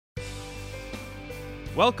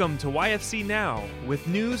Welcome to YFC Now, with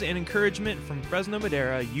news and encouragement from Fresno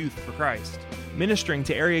Madera Youth for Christ. Ministering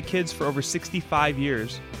to area kids for over 65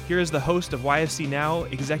 years, here is the host of YFC Now,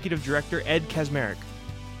 Executive Director Ed Kaczmarek.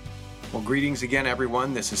 Well, greetings again,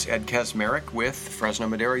 everyone. This is Ed Kaczmarek with Fresno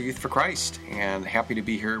Madera Youth for Christ, and happy to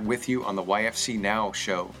be here with you on the YFC Now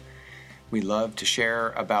show. We love to share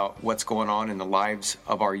about what's going on in the lives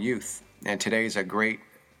of our youth, and today is a great,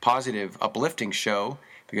 positive, uplifting show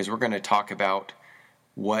because we're going to talk about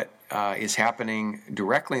what is happening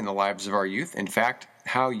directly in the lives of our youth. In fact,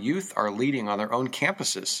 how youth are leading on their own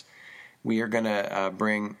campuses. We are going to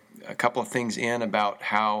bring a couple of things in about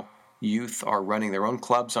how youth are running their own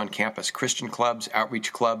clubs on campus, Christian clubs,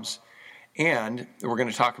 outreach clubs, and we're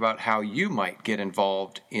going to talk about how you might get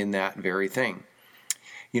involved in that very thing.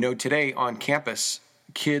 You know, today on campus,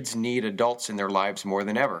 kids need adults in their lives more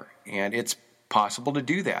than ever, and it's possible to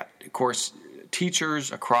do that. Of course,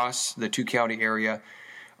 teachers across the two-county area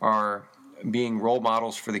are being role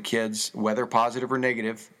models for the kids, whether positive or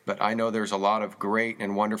negative, but I know there's a lot of great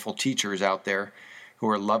and wonderful teachers out there who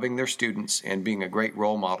are loving their students and being a great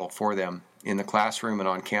role model for them in the classroom and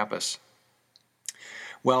on campus.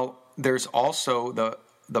 Well, there's also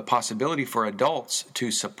the possibility for adults to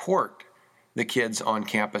support the kids on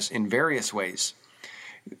campus in various ways.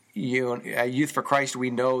 At Youth for Christ, we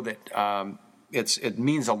know that it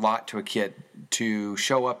means a lot to a kid to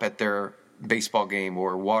show up at their baseball game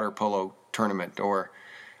or water polo tournament or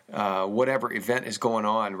whatever event is going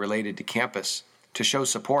on related to campus, to show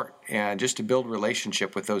support and just to build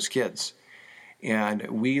relationship with those kids. And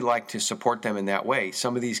we like to support them in that way.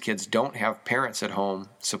 Some of these kids don't have parents at home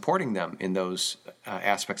supporting them in those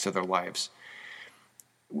aspects of their lives.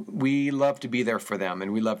 We love to be there for them,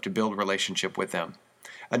 and we love to build relationship with them.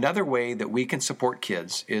 Another way that we can support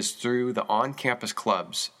kids is through the on-campus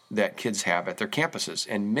clubs that kids have at their campuses.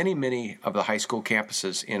 And many of the high school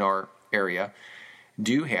campuses in our area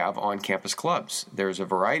do have on-campus clubs. There's a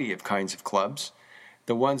variety of kinds of clubs.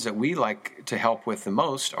 The ones that we like to help with the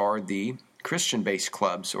most are the Christian-based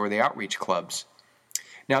clubs or the outreach clubs.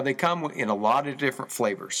 Now, they come in a lot of different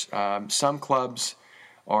flavors. Some clubs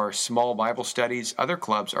are small Bible studies. Other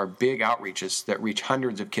clubs are big outreaches that reach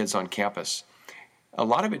hundreds of kids on campus. A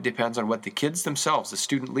lot of it depends on what the kids themselves, the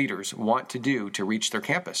student leaders, want to do to reach their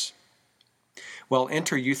campus. Well,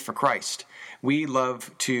 enter Youth for Christ. We love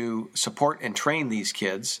to support and train these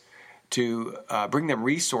kids to bring them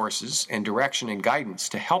resources and direction and guidance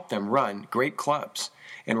to help them run great clubs.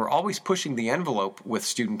 And we're always pushing the envelope with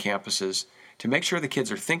student campuses to make sure the kids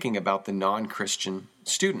are thinking about the non-Christian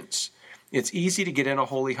students. It's easy to get in a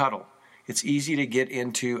holy huddle. It's easy to get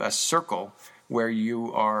into a circle where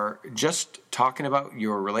you are just talking about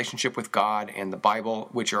your relationship with God and the Bible,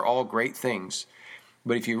 which are all great things.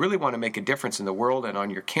 But if you really want to make a difference in the world and on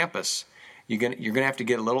your campus, you're going to have to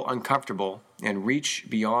get a little uncomfortable and reach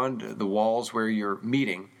beyond the walls where you're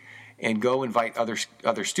meeting and go invite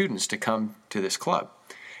other students to come to this club.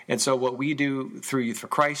 And so what we do through Youth for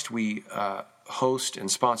Christ, we host and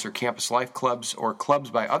sponsor campus life clubs or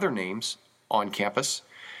clubs by other names on campus.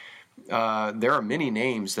 There are many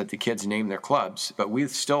names that the kids name their clubs, but we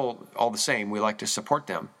still, all the same, we like to support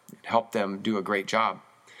them, help them do a great job.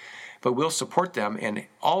 But we'll support them and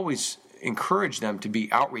always encourage them to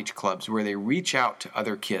be outreach clubs where they reach out to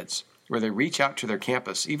other kids, where they reach out to their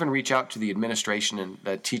campus, even reach out to the administration and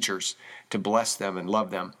the teachers to bless them and love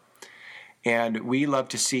them. And we love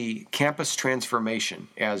to see campus transformation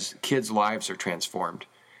as kids' lives are transformed.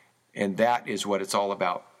 And that is what it's all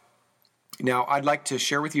about. Now, I'd like to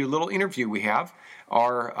share with you a little interview we have.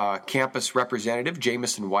 Our campus representative,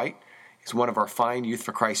 Jameson White, is one of our fine Youth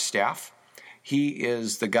for Christ staff. He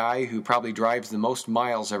is the guy who probably drives the most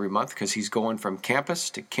miles every month because he's going from campus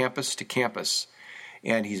to campus to campus.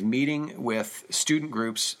 And he's meeting with student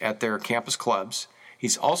groups at their campus clubs.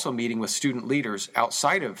 He's also meeting with student leaders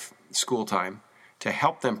outside of school time to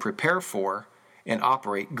help them prepare for and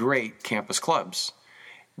operate great campus clubs.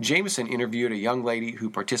 Jameson interviewed a young lady who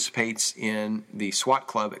participates in the SWAT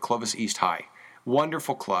club at Clovis East High.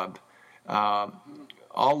 Wonderful club. I'll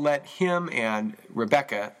let him and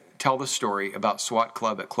Rebecca tell the story about SWAT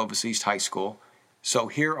club at Clovis East High School. So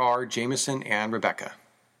here are Jameson and Rebecca.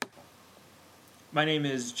 My name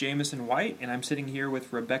is Jameson White, and I'm sitting here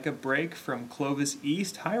with Rebecca Brake from Clovis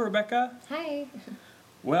East. Hi, Rebecca. Hi.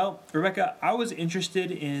 Well, Rebecca, I was interested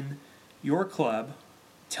in your club.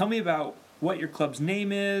 Tell me about what your club's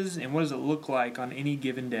name is and what does it look like on any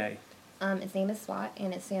given day. Its name is SWAT,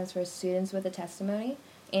 and it stands for Students with a Testimony,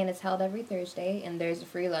 and it's held every Thursday, and there's a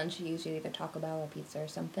free lunch, usually either Taco Bell or pizza or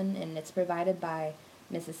something, and it's provided by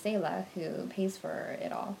Mrs. Sela, who pays for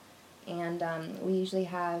it all. And we usually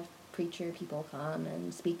have preacher people come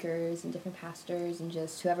and speakers and different pastors and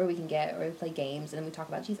just whoever we can get, or we play games and then we talk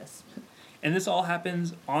about Jesus. And this all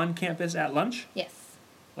happens on campus at lunch? Yes.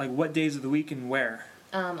 Like what days of the week and where?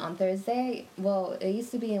 On Thursday, well, it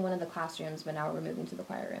used to be in one of the classrooms, but now we're moving to the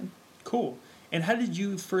choir room. Cool. And how did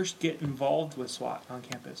you first get involved with SWAT on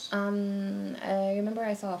campus? I remember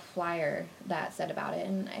I saw a flyer that said about it,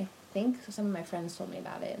 and I think some of my friends told me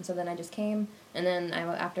about it. And so then I just came, and then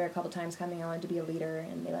after a couple times coming, I wanted to be a leader,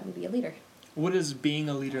 and they let me be a leader. What does being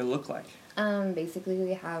a leader look like? Basically,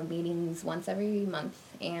 we have meetings once every month,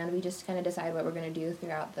 and we just kind of decide what we're going to do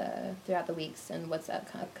throughout the weeks and what's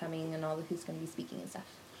upcoming and who's going to be speaking and stuff.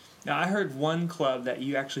 Now, I heard one club that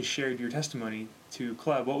you actually shared your testimony to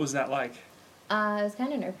club. What was that like? It was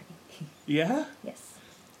kind of nerve-wracking. Yeah? Yes.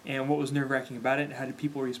 And what was nerve-wracking about it, and how did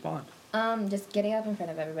people respond? Just getting up in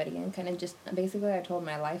front of everybody and kind of just, basically I told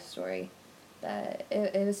my life story. That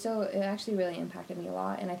it actually really impacted me a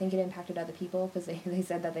lot, and I think it impacted other people because they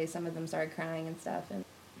said that some of them started crying and stuff. And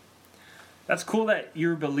that's cool that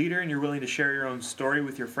you're a leader and you're willing to share your own story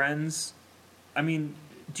with your friends. I mean,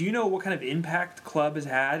 do you know what kind of impact club has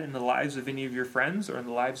had in the lives of any of your friends or in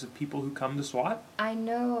the lives of people who come to SWAT? I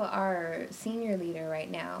know our senior leader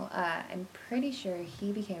right now, I'm pretty sure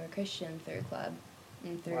he became a Christian through club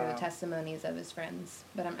and through testimonies of his friends,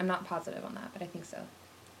 but I'm not positive on that, but I think so.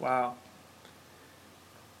 Wow.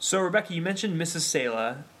 So, Rebecca, you mentioned Mrs.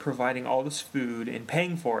 Sala providing all this food and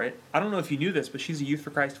paying for it. I don't know if you knew this, but she's a Youth for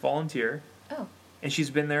Christ volunteer. Oh. And she's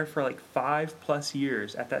been there for like 5+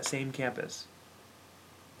 years at that same campus.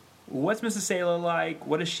 What's Mrs. Sala like?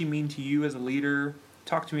 What does she mean to you as a leader?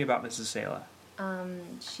 Talk to me about Mrs. Sala.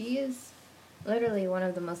 She is literally one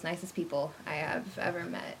of the most nicest people I have ever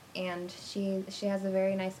met. And she has a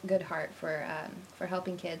very good heart for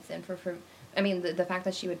helping kids and for the fact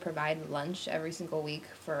that she would provide lunch every single week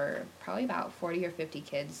for probably about 40 or 50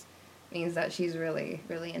 kids means that she's really,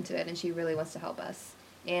 really into it, and she really wants to help us.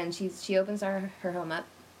 And she opens her home up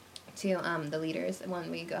to the leaders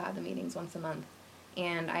when we go have the meetings once a month.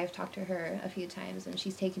 And I've talked to her a few times, and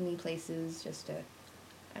she's taken me places just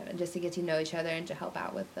to get to know each other and to help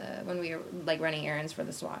out with when we were like running errands for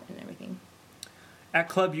the SWAT and everything. At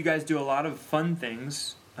Club, you guys do a lot of fun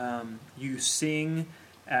things. You sing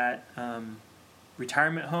at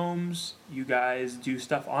retirement homes. You guys do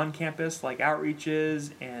stuff on campus like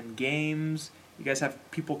outreaches and games. You guys have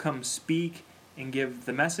people come speak and give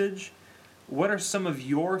the message. What are some of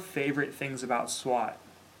your favorite things about SWAT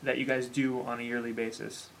that you guys do on a yearly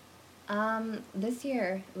basis? This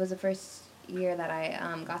year was the first year that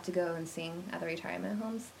I got to go and sing at the retirement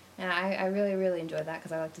homes. And I really, really enjoyed that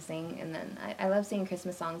because I like to sing. And then I love singing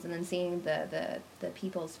Christmas songs and then seeing the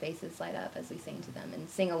people's faces light up as we sing to them and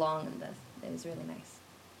sing along. And it was really nice.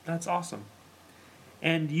 That's awesome.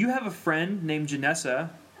 And you have a friend named Janessa.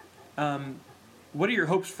 What are your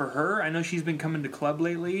hopes for her? I know she's been coming to Club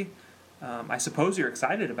lately. I suppose you're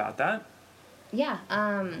excited about that. Yeah.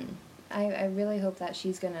 I really hope that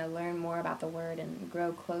she's going to learn more about the Word and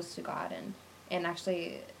grow close to God. And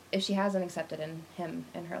actually, if she hasn't accepted Him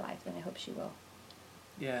in her life, then I hope she will.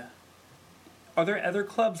 Yeah. Are there other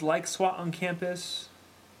clubs like SWAT on campus?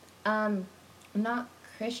 Not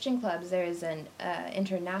Christian clubs. There is an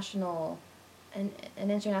international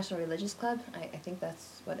religious club. I think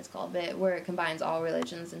that's what it's called, but where it combines all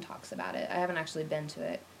religions and talks about it. I haven't actually been to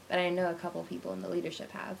it, but I know a couple people in the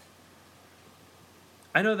leadership have.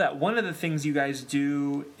 I know that one of the things you guys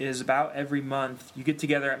do is about every month you get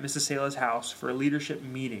together at Mrs. Sala's house for a leadership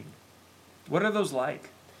meeting. What are those like?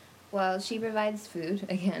 Well, she provides food,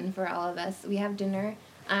 again, for all of us. We have dinner.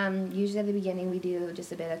 Usually at the beginning we do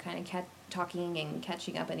just a bit of kind of talking and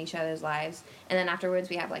catching up in each other's lives. And then afterwards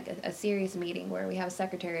we have like a serious meeting where we have a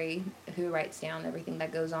secretary who writes down everything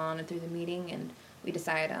that goes on through the meeting, and we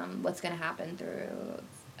decide what's going to happen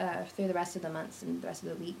through the rest of the months and the rest of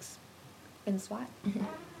the weeks in SWAT.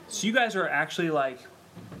 So you guys are actually like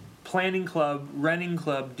planning club, running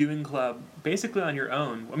club, doing club, basically on your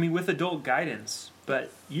own. I mean, with adult guidance,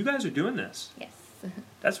 but you guys are doing this. Yes.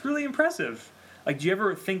 That's really impressive. Like, do you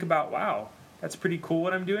ever think about, wow, that's pretty cool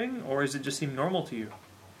what I'm doing? Or does it just seem normal to you?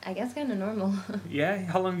 I guess kind of normal. Yeah?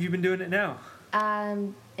 How long have you been doing it now?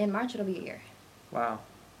 In March it'll be a year. Wow.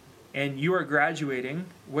 And you are graduating.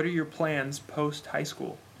 What are your plans post-high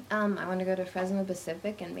school? I want to go to Fresno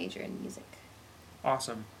Pacific and major in music.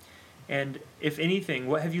 Awesome. And if anything,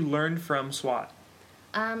 what have you learned from SWAT?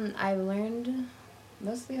 I've learned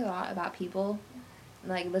mostly a lot about people,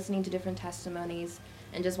 like listening to different testimonies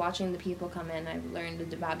and just watching the people come in. I've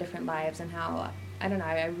learned about different lives and how,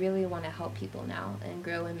 I really want to help people now and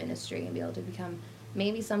grow in ministry and be able to become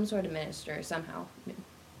maybe some sort of minister somehow.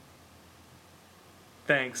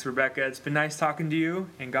 Thanks, Rebecca. It's been nice talking to you,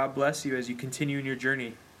 and God bless you as you continue in your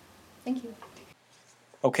journey. Thank you.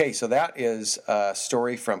 Okay, so that is a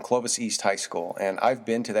story from Clovis East High School, and I've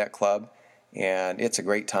been to that club, and it's a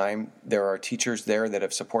great time. There are teachers there that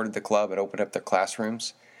have supported the club and opened up their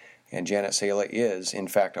classrooms, and Janet Sala is, in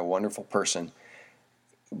fact, a wonderful person.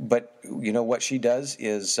 But you know what she does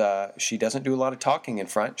is she doesn't do a lot of talking in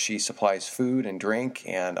front. She supplies food and drink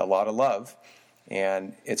and a lot of love,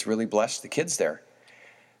 and it's really blessed the kids there.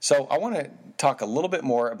 So I want to talk a little bit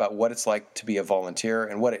more about what it's like to be a volunteer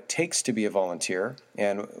and what it takes to be a volunteer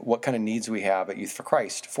and what kind of needs we have at Youth for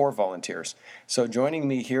Christ for volunteers. So joining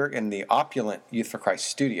me here in the opulent Youth for Christ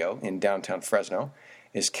studio in downtown Fresno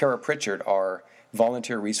is Kara Pritchard, our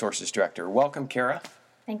Volunteer Resources Director. Welcome, Kara.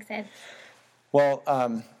 Thanks, Ed. Well,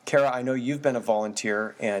 Kara, I know you've been a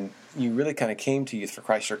volunteer and you really kind of came to Youth for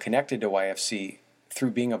Christ or connected to YFC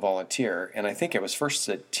through being a volunteer, and I think it was first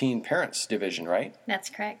the Teen Parents Division, right? That's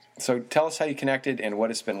correct. So tell us how you connected and what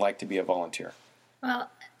it's been like to be a volunteer. Well,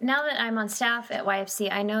 now that I'm on staff at YFC,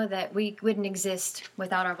 I know that we wouldn't exist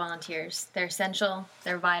without our volunteers. They're essential,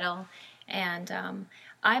 they're vital, and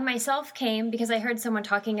I myself came because I heard someone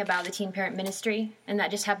talking about the Teen Parent Ministry, and that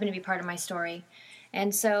just happened to be part of my story.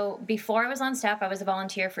 And so before I was on staff, I was a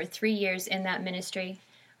volunteer for 3 years in that ministry.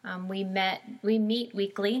 We meet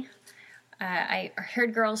weekly. I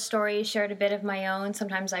heard girls' stories, shared a bit of my own.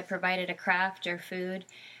 Sometimes I provided a craft or food.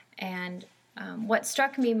 And what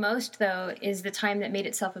struck me most, though, is the time that made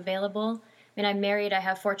itself available. I mean, I'm married. I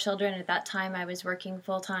have 4 children. At that time, I was working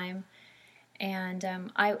full-time. And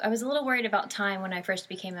I was a little worried about time when I first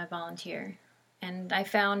became a volunteer. And I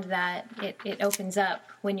found that it opens up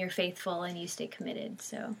when you're faithful and you stay committed.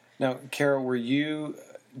 So now, Kara, were you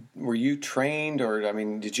trained, or I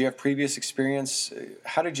mean, did you have previous experience?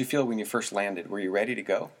 How did you feel when you first landed? Were you ready to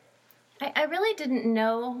go? I really didn't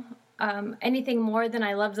know anything more than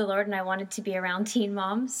I loved the Lord and I wanted to be around teen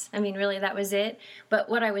moms. I mean, really, that was it. But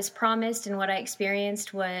what I was promised and what I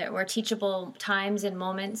experienced were teachable times and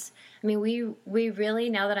moments. I mean, we really,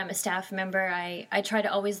 now that I'm a staff member, I try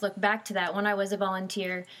to always look back to that when I was a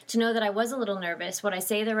volunteer, to know that I was a little nervous. Would I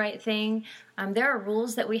say the right thing? There are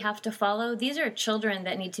rules that we have to follow. These are children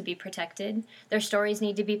that need to be protected. Their stories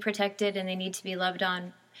need to be protected and they need to be loved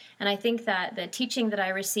on. And I think that the teaching that I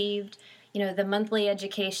received, the monthly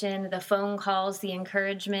education, the phone calls, the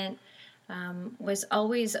encouragement, was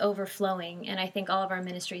always overflowing. And I think all of our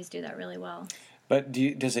ministries do that really well. But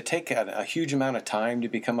does it take a huge amount of time to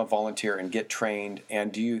become a volunteer and get trained?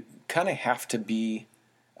 And do you kind of have to be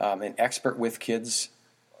an expert with kids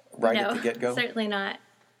at the get-go? Certainly not.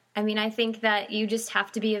 I mean, I think that you just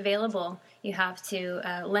have to be available. You have to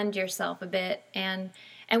lend yourself a bit. And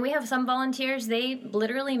we have some volunteers, they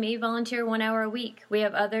literally may volunteer 1 hour a week. We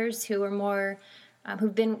have others who are more,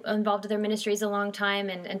 who've been involved with their ministries a long time,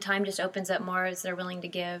 and time just opens up more as they're willing to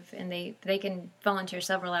give, and they can volunteer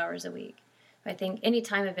several hours a week. I think any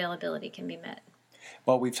time availability can be met.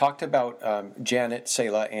 Well, we've talked about Janet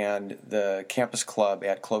Sala and the campus club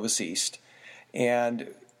at Clovis East,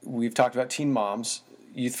 and we've talked about teen moms.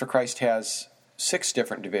 Youth for Christ has 6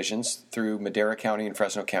 different divisions through Madera County and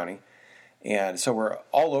Fresno County. And so we're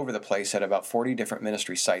all over the place at about 40 different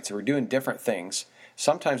ministry sites. So we're doing different things.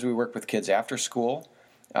 Sometimes we work with kids after school.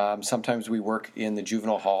 Sometimes we work in the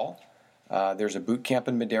juvenile hall. There's a boot camp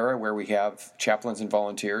in Madera where we have chaplains and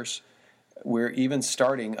volunteers. We're even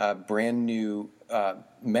starting a brand new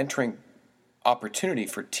mentoring opportunity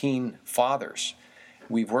for teen fathers.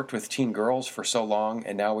 We've worked with teen girls for so long,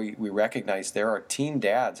 and now we recognize there are teen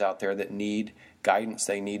dads out there that need guidance.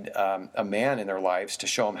 They need a man in their lives to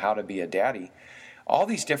show them how to be a daddy. All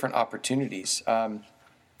these different opportunities.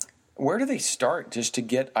 Where do they start just to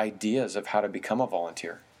get ideas of how to become a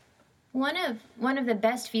volunteer? One of the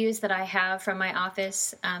best views that I have from my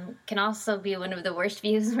office can also be one of the worst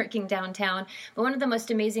views working downtown. But one of the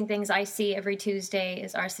most amazing things I see every Tuesday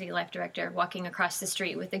is our city life director walking across the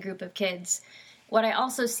street with a group of kids. What I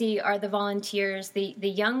also see are the volunteers, the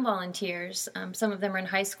young volunteers, some of them are in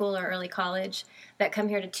high school or early college, that come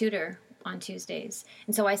here to tutor on Tuesdays.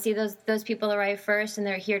 And so I see those people arrive first, and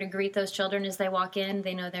they're here to greet those children as they walk in.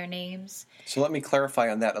 They know their names. So let me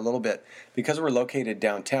clarify on that a little bit. Because we're located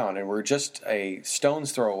downtown, and we're just a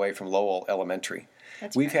stone's throw away from Lowell Elementary.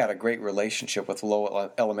 We've had a great relationship with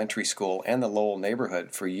Lowell Elementary School and the Lowell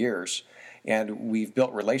neighborhood for years. And we've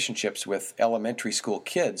built relationships with elementary school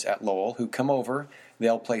kids at Lowell who come over.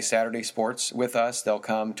 They'll play Saturday sports with us. They'll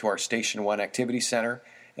come to our Station 1 Activity Center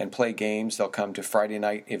and play games. They'll come to Friday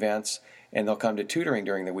night events, and they'll come to tutoring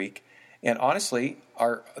during the week. And honestly,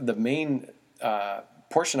 the main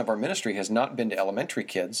portion of our ministry has not been to elementary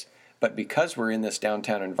kids, But because we're in this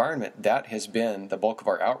downtown environment, that has been the bulk of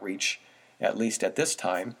our outreach, at least at this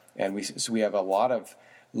time. And so we have a lot of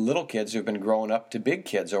little kids who've been growing up to big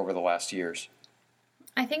kids over the last years.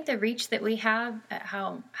 I think the reach that we have,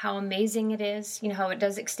 how amazing it is, how it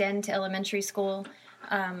does extend to elementary school,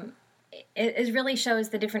 it really shows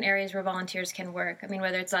the different areas where volunteers can work. I mean,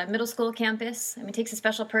 whether it's a middle school campus, it takes a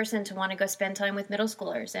special person to want to go spend time with middle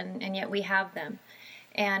schoolers, and yet we have them.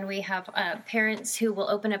 And we have parents who will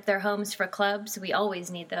open up their homes for clubs. We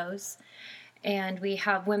always need those. And we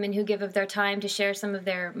have women who give of their time to share some of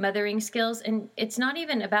their mothering skills. And it's not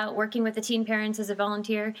even about working with the teen parents as a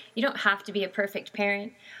volunteer. You don't have to be a perfect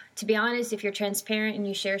parent. To be honest, if you're transparent and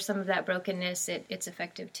you share some of that brokenness, it's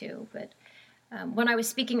effective too. But when I was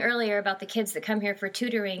speaking earlier about the kids that come here for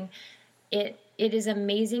tutoring, it is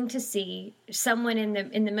amazing to see someone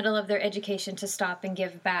in the middle of their education to stop and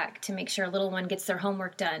give back to make sure a little one gets their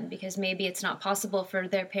homework done, because maybe it's not possible for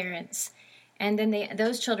their parents. And then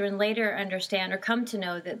those children later understand or come to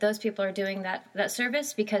know that those people are doing that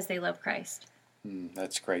service because they love Christ.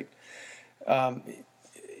 That's great.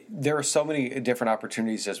 There are so many different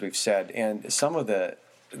opportunities, as we've said, and some of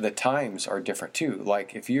the times are different too.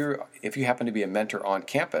 Like if you happen to be a mentor on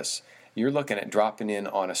campus, you're looking at dropping in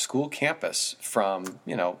on a school campus from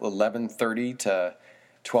 11:30 to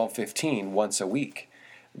 12:15 once a week.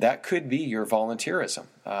 That could be your volunteerism.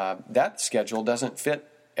 That schedule doesn't fit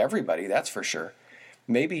everybody, that's for sure.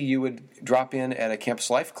 Maybe you would drop in at a Campus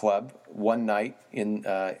Life Club one night in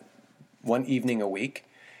one evening a week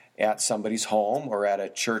at somebody's home or at a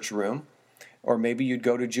church room, or maybe you'd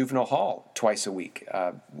go to juvenile hall twice a week,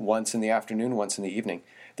 once in the afternoon, once in the evening.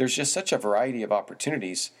 There's just such a variety of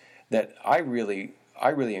opportunities that I really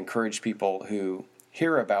encourage people who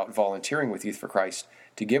hear about volunteering with Youth for Christ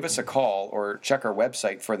to give us a call or check our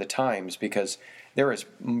website for the times, because there is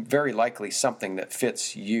very likely something that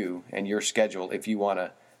fits you and your schedule if you want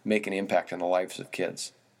to make an impact in the lives of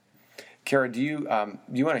kids. Kara, do you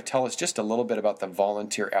want to tell us just a little bit about the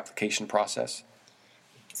volunteer application process?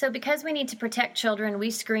 So because we need to protect children, we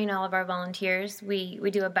screen all of our volunteers. We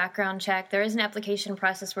do a background check. There is an application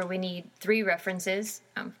process where we need 3 references,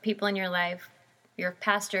 people in your life. Your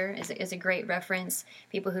pastor is a great reference,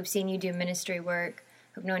 people who've seen you do ministry work,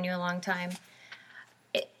 who've known you a long time.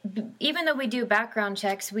 Even though we do background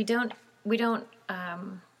checks, we don't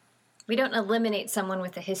eliminate someone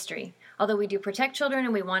with a history. Although we do protect children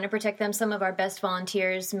and we want to protect them, some of our best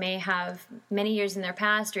volunteers may have many years in their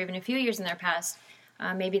past or even a few years in their past.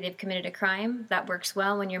 Maybe they've committed a crime. That works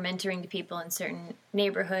well when you're mentoring to people in certain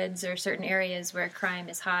neighborhoods or certain areas where crime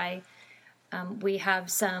is high. We have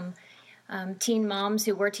some teen moms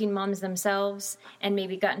who were teen moms themselves and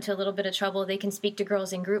maybe got into a little bit of trouble. They can speak to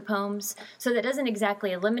girls in group homes. So that doesn't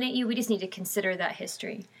exactly eliminate you. We just need to consider that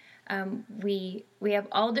history. We have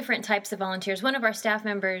all different types of volunteers. One of our staff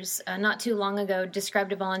members not too long ago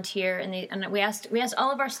described a volunteer, and we asked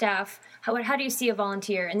all of our staff, how do you see a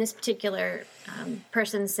volunteer? And this particular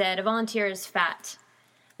person said, a volunteer is fat,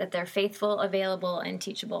 that they're faithful, available, and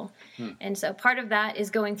teachable. And so part of that is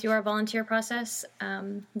going through our volunteer process,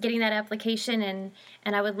 getting that application,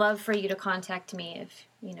 and I would love for you to contact me if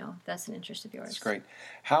that's an interest of yours. That's great.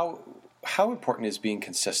 How important is being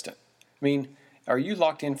consistent? I mean, are you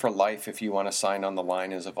locked in for life if you want to sign on the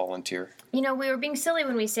line as a volunteer? We were being silly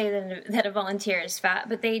when we say that a volunteer is fat,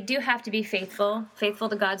 but they do have to be faithful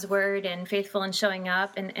to God's word and faithful in showing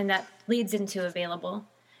up, and that leads into available.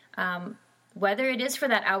 Whether it is for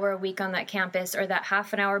that hour a week on that campus or that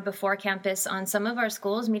half an hour before campus, on some of our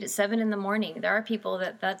schools meet at 7 in the morning. There are people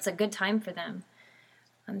that's a good time for them.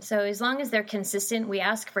 So as long as they're consistent, we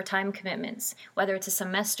ask for time commitments, whether it's a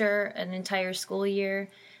semester, an entire school year.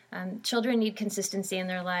 Children need consistency in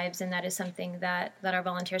their lives, and that is something that our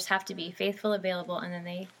volunteers have to be faithful, available, and then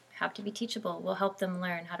they have to be teachable. We'll help them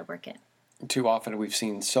learn how to work it. Too often we've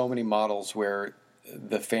seen so many models where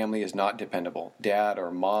the family is not dependable. Dad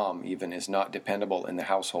or mom even is not dependable in the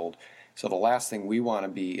household. So the last thing we want to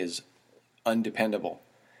be is undependable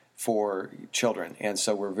for children. And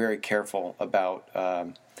so we're very careful about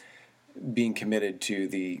being committed to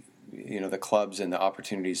the clubs and the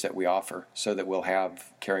opportunities that we offer, so that we'll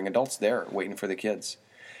have caring adults there waiting for the kids.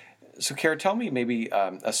 So, Kara, tell me maybe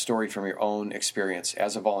a story from your own experience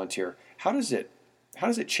as a volunteer. How does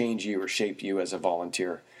it change you or shape you as a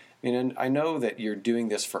volunteer? I mean, and I know that you're doing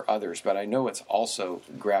this for others, but I know it's also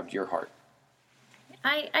grabbed your heart.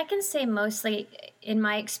 I can say mostly, in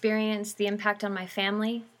my experience, the impact on my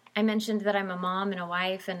family. I mentioned that I'm a mom and a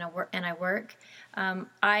wife and I work.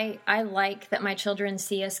 I like that my children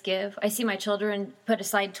see us give. I see my children put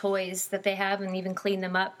aside toys that they have and even clean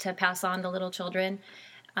them up to pass on to little children.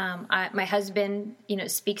 My husband,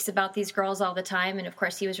 speaks about these girls all the time, and of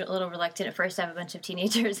course he was a little reluctant at first to have a bunch of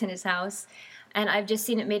teenagers in his house. And I've just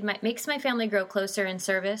seen it makes my family grow closer in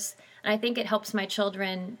service, and I think it helps my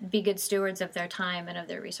children be good stewards of their time and of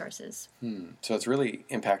their resources. So it's really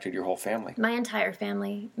impacted your whole family. My entire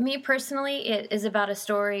family. Me personally, it is about a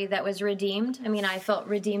story that was redeemed. I mean, I felt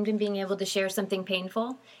redeemed in being able to share something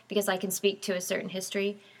painful because I can speak to a certain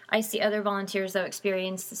history. I see other volunteers, though,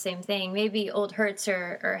 experience the same thing, maybe old hurts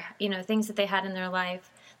or things that they had in their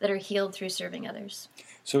life that are healed through serving others.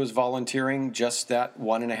 So is volunteering just that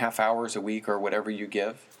 1.5 hours a week or whatever you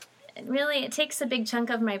give? Really, it takes a big chunk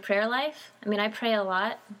of my prayer life. I mean, I pray a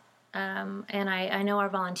lot, and I know our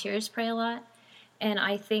volunteers pray a lot, and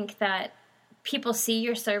I think that people see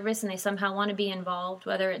your service and they somehow want to be involved,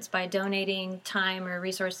 whether it's by donating time or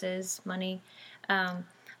resources, money.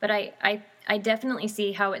 But I definitely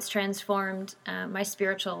see how it's transformed my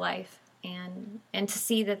spiritual life. And to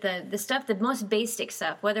see that the stuff, the most basic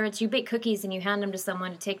stuff, whether it's you bake cookies and you hand them to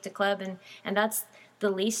someone to take to club, and that's the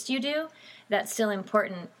least you do, that's still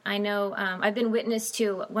important. I know I've been witness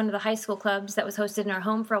to one of the high school clubs that was hosted in our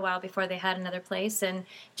home for a while before they had another place, and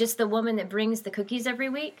just the woman that brings the cookies every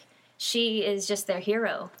week, she is just their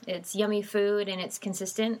hero. It's yummy food and it's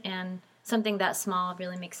consistent, and something that small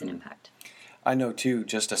really makes an impact. I know, too,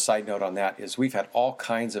 just a side note on that, is we've had all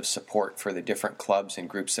kinds of support for the different clubs and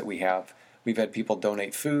groups that we have. We've had people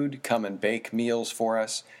donate food, come and bake meals for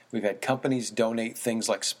us. We've had companies donate things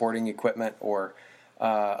like sporting equipment or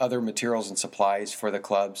other materials and supplies for the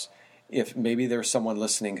clubs. If maybe there's someone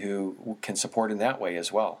listening who can support in that way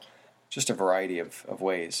as well. Just a variety of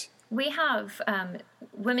ways. We have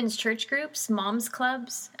women's church groups, moms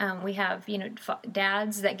clubs. We have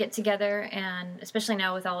dads that get together, and especially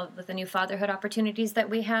now with with the new fatherhood opportunities that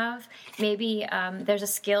we have, maybe there's a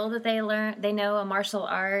skill that they learn. They know a martial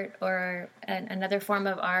art or another form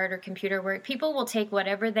of art or computer work. People will take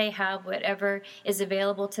whatever they have, whatever is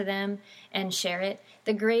available to them, and share it.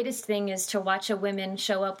 The greatest thing is to watch a woman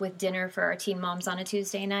show up with dinner for our teen moms on a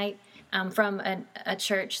Tuesday night. From a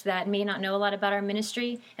church that may not know a lot about our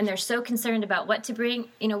ministry, and they're so concerned about what to bring.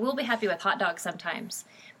 We'll be happy with hot dogs sometimes,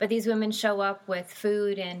 but these women show up with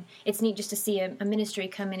food, and it's neat just to see a ministry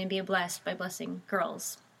come in and be blessed by blessing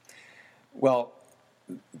girls. Well,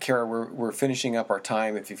 Kara, we're finishing up our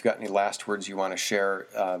time. If you've got any last words you want to share,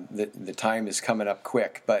 the time is coming up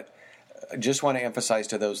quick, but I just want to emphasize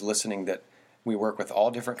to those listening that we work with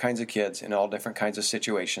all different kinds of kids in all different kinds of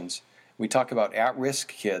situations. We talk about at-risk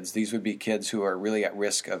kids. These would be kids who are really at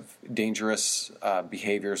risk of dangerous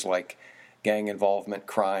behaviors like gang involvement,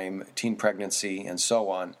 crime, teen pregnancy, and so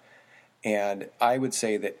on. And I would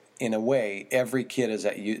say that, in a way, every kid is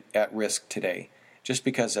at risk today just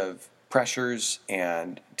because of pressures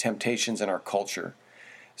and temptations in our culture.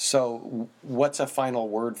 So what's a final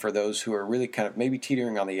word for those who are really kind of maybe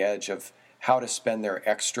teetering on the edge of how to spend their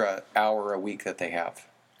extra hour a week that they have?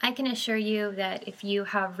 I can assure you that if you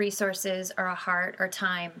have resources or a heart or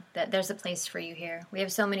time, that there's a place for you here. We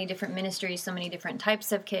have so many different ministries, so many different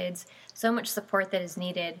types of kids, so much support that is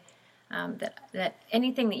needed, that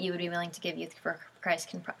anything that you would be willing to give Youth for Christ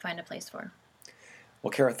can find a place for. Well,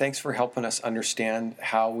 Kara, thanks for helping us understand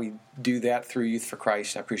how we do that through Youth for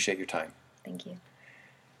Christ. I appreciate your time. Thank you.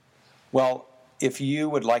 Well, if you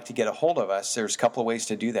would like to get a hold of us, there's a couple of ways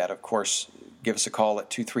to do that. Of course, give us a call at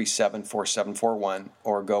 237-4741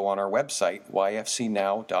 or go on our website,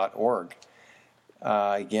 yfcnow.org.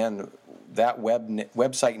 Again, that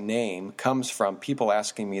website name comes from people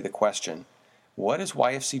asking me the question, what is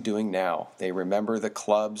YFC doing now? They remember the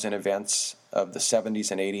clubs and events of the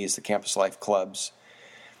 70s and 80s, the Campus Life clubs.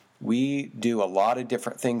 We do a lot of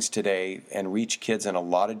different things today and reach kids in a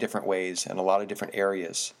lot of different ways and a lot of different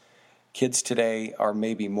areas. Kids today are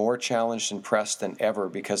maybe more challenged and pressed than ever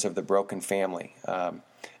because of the broken family.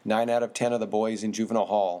 9 out of 10 of the boys in juvenile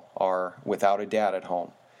hall are without a dad at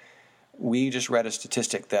home. We just read a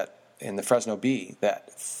statistic that in the Fresno Bee that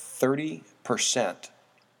over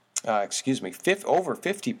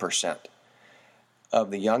 50%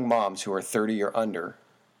 of the young moms who are 30 or under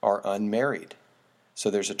are unmarried. So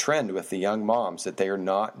there's a trend with the young moms that they are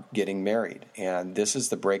not getting married, and this is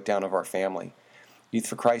the breakdown of our family. Youth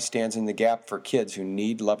for Christ stands in the gap for kids who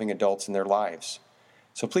need loving adults in their lives.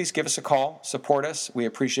 So please give us a call, support us. We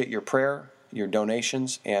appreciate your prayer, your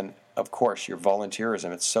donations, and, of course, your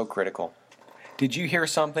volunteerism. It's so critical. Did you hear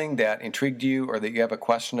something that intrigued you or that you have a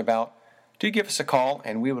question about? Do give us a call,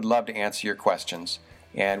 and we would love to answer your questions.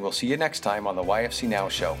 And we'll see you next time on the YFC Now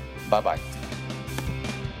Show. Bye-bye.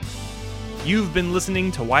 You've been listening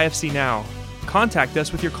to YFC Now. Contact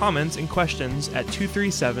us with your comments and questions at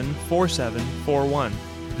 237-4741.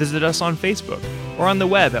 Visit us on Facebook or on the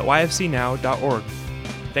web at yfcnow.org.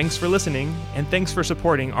 Thanks for listening, and thanks for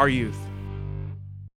supporting our youth.